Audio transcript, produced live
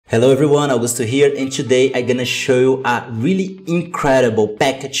Hello everyone, Augusto here, and today I'm gonna show you a really incredible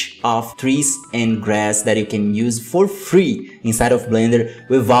package of trees and grass that you can use for free inside of Blender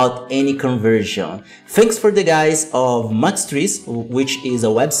without any conversion. Thanks for the guys of Maxtrees, which is a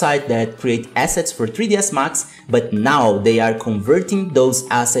website that creates assets for 3ds Max, but now they are converting those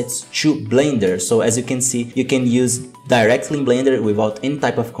assets to Blender. So as you can see, you can use directly in Blender without any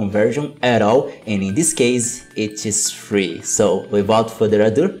type of conversion at all, and in this case it is free. So without further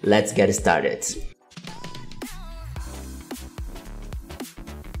ado, let's get started.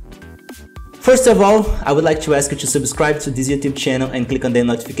 First of all, I would like to ask you to subscribe to this YouTube channel and click on the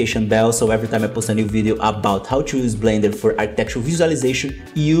notification bell, so every time I post a new video about how to use Blender for architectural visualization,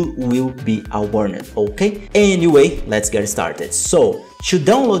 you will be warned, okay? Anyway, let's get started. So, to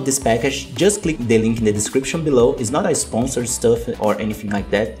download this package, just click the link in the description below. It's not a sponsored stuff or anything like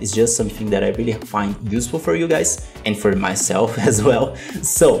that. It's just something that I really find useful for you guys and for myself as well.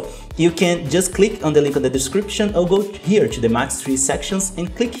 So you can just click on the link in the description or go here to the Maxtrees sections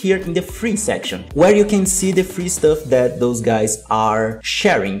and click here in the free section where you can see the free stuff that those guys are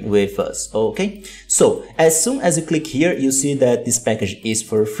sharing with us, okay? So as soon as you click here, you see that this package is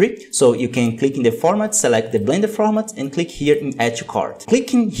for free. So you can click in the format, select the Blender format and click here in add to cart.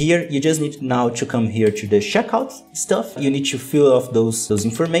 Clicking here, you just need now to come here to the checkout stuff. You need to fill out those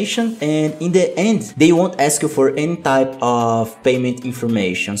information, and in the end they won't ask you for any type of payment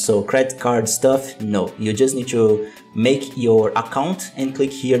information. So credit card stuff, no, you just need to make your account and click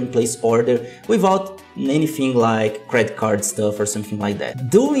here and place order without anything like credit card stuff or something like that.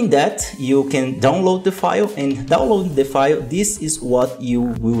 Doing that, you can download the file, and downloading the file, this is what you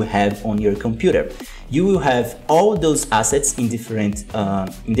will have on your computer. You will have all those assets in different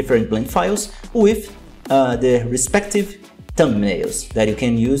blend files with the respective thumbnails that you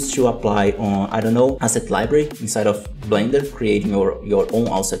can use to apply on, I don't know, asset library inside of Blender, creating your own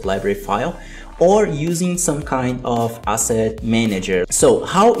asset library file, or using some kind of asset manager. So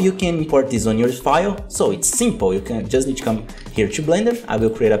how you can import this on your file? So it's simple. You can just need to come here to Blender. I will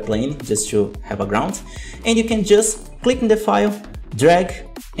create a plane just to have a ground, and you can just click in the file, drag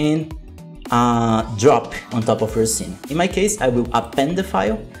and drop on top of your scene. In my case, I will append the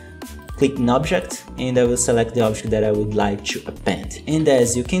file, click in object, and I will select the object that I would like to append. And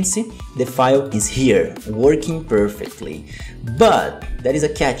as you can see, the file is here, working perfectly. But there is a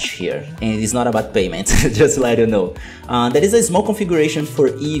catch here, and it is not about payment, just to let you know. There is a small configuration for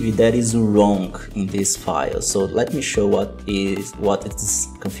Eevee that is wrong in this file. So let me show what is this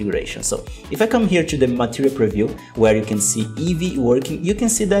configuration. So if I come here to the material preview, where you can see Eevee working, you can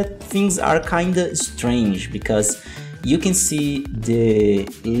see that things are kinda strange, because you can see the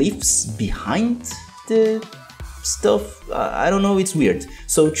leaves behind the stuff. I don't know, it's weird.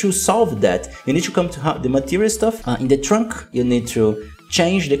 So to solve that, you need to come to the material stuff. In the trunk, you need to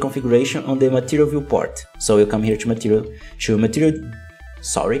change the configuration on the material viewport. So you come here to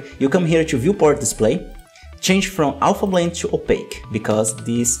you come here to viewport display, change from alpha blend to opaque, because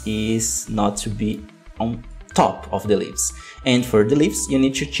this is not to be on top of the leaves. And for the leaves, you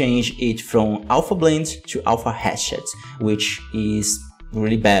need to change it from alpha blend to alpha hatchet, which is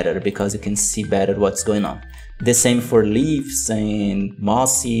really better because you can see better what's going on. The same for leaves and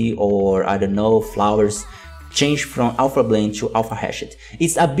mossy, or I don't know, flowers. Change from alpha blend to alpha hatchet.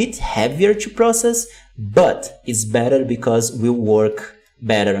 It's a bit heavier to process, but it's better because it will work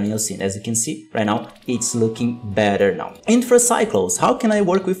better on your scene. As you can see right now, it's looking better now. And for cycles, how can I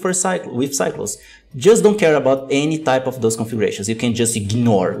work with cycles? Just don't care about any type of those configurations. You can just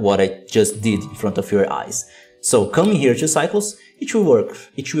ignore what I just did in front of your eyes. So coming here to cycles, it will work.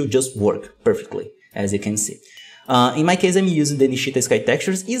 It will just work perfectly, as you can see. In my case, I'm using the Nishita Sky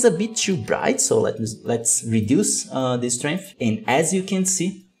Textures. It's a bit too bright, so let's reduce the strength. And as you can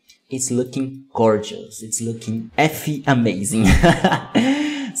see, it's looking gorgeous. It's looking effing amazing.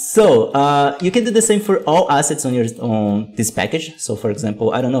 So you can do the same for all assets on this package. So for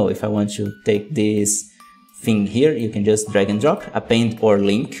example, I don't know, if I want to take this thing here, you can just drag and drop, append or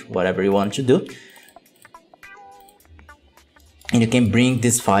link, whatever you want to do. And you can bring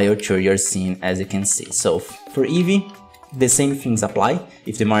this file to your scene, as you can see. So for Eevee, the same things apply.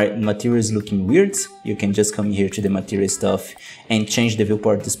 If the material is looking weird, you can just come here to the material stuff and change the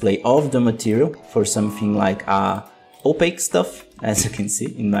viewport display of the material for something like opaque stuff. As you can see,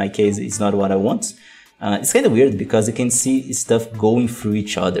 in my case, it's not what I want. It's kind of weird because you can see stuff going through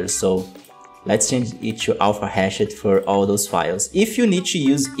each other. So let's change it to alpha hatchet for all those files. If you need to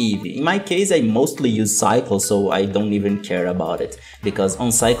use Eevee, in my case, I mostly use cycle, so I don't even care about it, because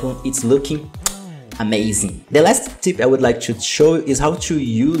on cycle it's looking amazing. The last tip I would like to show is how to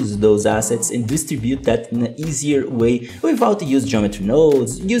use those assets and distribute that in an easier way without using geometry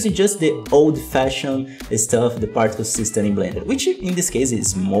nodes, using just the old-fashioned stuff, the particle system in Blender, which in this case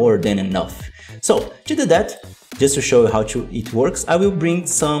is more than enough. So to do that, just to show you how it works, I will bring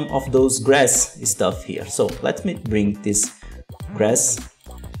some of those grass stuff here. So let me bring this grass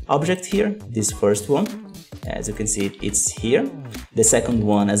object here, this first one. As you can see, it's here. The second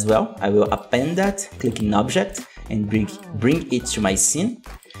one as well. I will append that, click in object and bring it to my scene.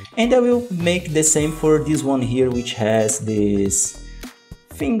 And I will make the same for this one here, which has this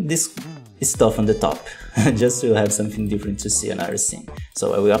thing, this stuff on the top, just to have something different to see on our scene.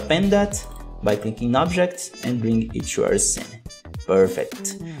 So I will append that by clicking object and bring it to our scene.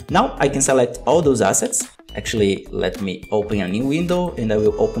 Perfect. Now I can select all those assets. Actually, let me open a new window and I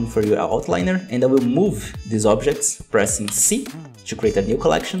will open for you an outliner and I will move these objects pressing C to create a new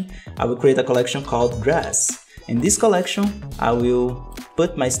collection. I will create a collection called grass. In this collection, I will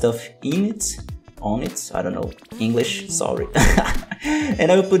put my stuff in it, on it, I don't know, English, sorry.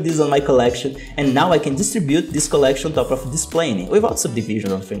 And I will put this on my collection, and now I can distribute this collection on top of this plane without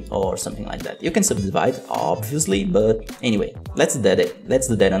subdivision or something like that. You can subdivide, obviously, but anyway, let's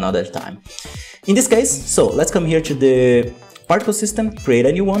do that another time. In this case, so let's come here to the particle system, create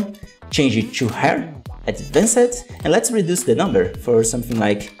a new one, change it to hair, advanced, and let's reduce the number for something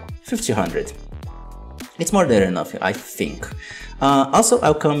like 1500. It's more than enough, I think. Also,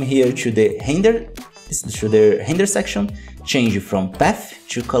 I'll come here to the render section, change from path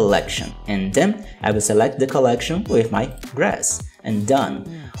to collection, and then I will select the collection with my grass, and done.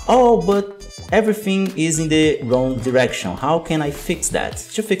 Oh, but everything is in the wrong direction. How can I fix that?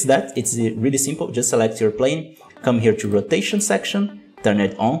 To fix that, it's really simple. Just select your plane, come here to rotation section, turn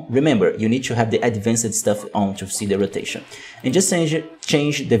it on. Remember, you need to have the advanced stuff on to see the rotation, and just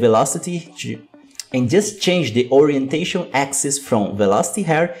change the velocity and just change the orientation axis from velocity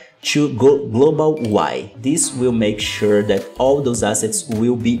hair to global Y. This will make sure that all those assets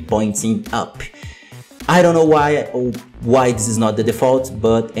will be pointing up. I don't know why this is not the default,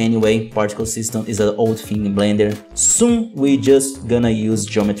 but anyway, particle system is an old thing in Blender. Soon we just gonna use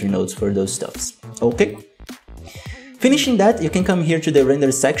geometry nodes for those stuffs. Okay. Finishing that, you can come here to the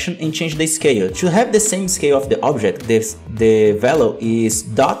render section and change the scale. To have the same scale of the object, the value is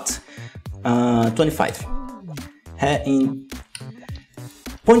 .25. In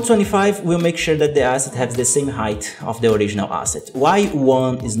 0.25 will make sure that the asset has the same height of the original asset. Why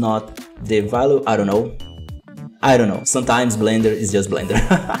 1 is not the value? I don't know. Sometimes Blender is just Blender.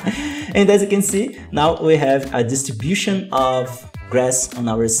 And as you can see, now we have a distribution of grass on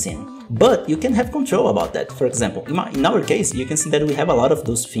our scene. But you can have control about that. For example, in our case, you can see that we have a lot of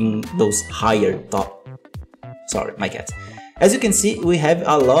those higher top. Sorry, my cat. As you can see, we have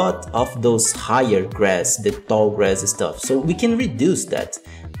a lot of those higher grass, the tall grass stuff, so we can reduce that.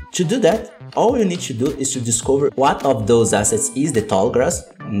 To do that, all you need to do is to discover what of those assets is the tall grass.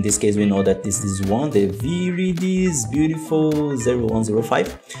 In this case, we know that this is one, the Viridis beautiful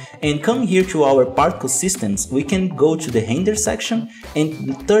 0105. And come here to our particle systems, we can go to the render section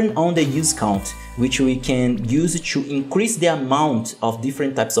and turn on the use count, which we can use to increase the amount of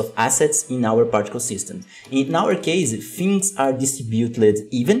different types of assets in our particle system. In our case, things are distributed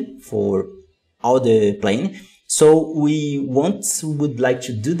even for all the plane. So we would like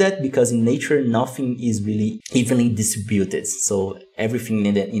to do that because in nature, nothing is really evenly distributed. So everything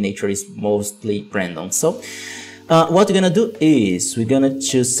in nature is mostly random. So what we're gonna do is we're gonna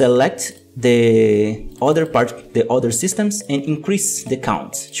just select the other systems and increase the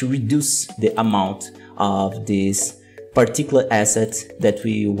count to reduce the amount of this particular asset that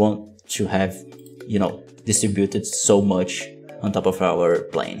we want to have, distributed so much on top of our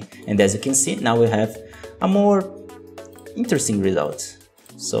plane. And as you can see, now we have a more interesting result.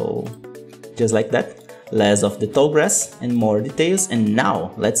 So just like that, less of the tall grass and more details. And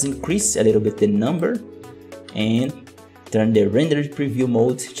now let's increase a little bit the number and turn the rendered preview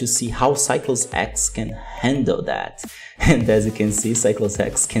mode to see how Cyclos X can handle that. And as you can see, Cyclos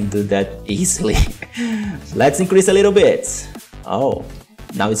X can do that easily. Let's increase a little bit. Oh,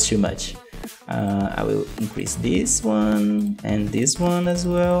 now it's too much. I will increase this one and this one as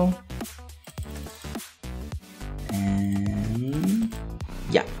well. And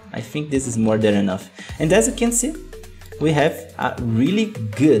yeah, I think this is more than enough. And as you can see, we have a really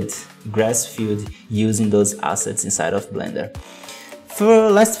good grass field using those assets inside of Blender. For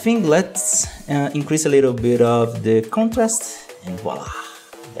last thing, let's increase a little bit of the contrast, and voila,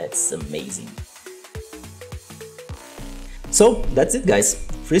 that's amazing. So that's it, guys.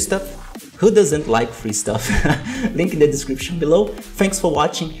 Free stuff, Who doesn't like free stuff? Link in the description below. Thanks for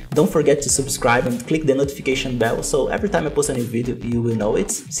watching. Don't forget to subscribe and click the notification bell so every time I post a new video you will know it.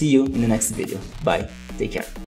 See you in the next video. Bye. Take care.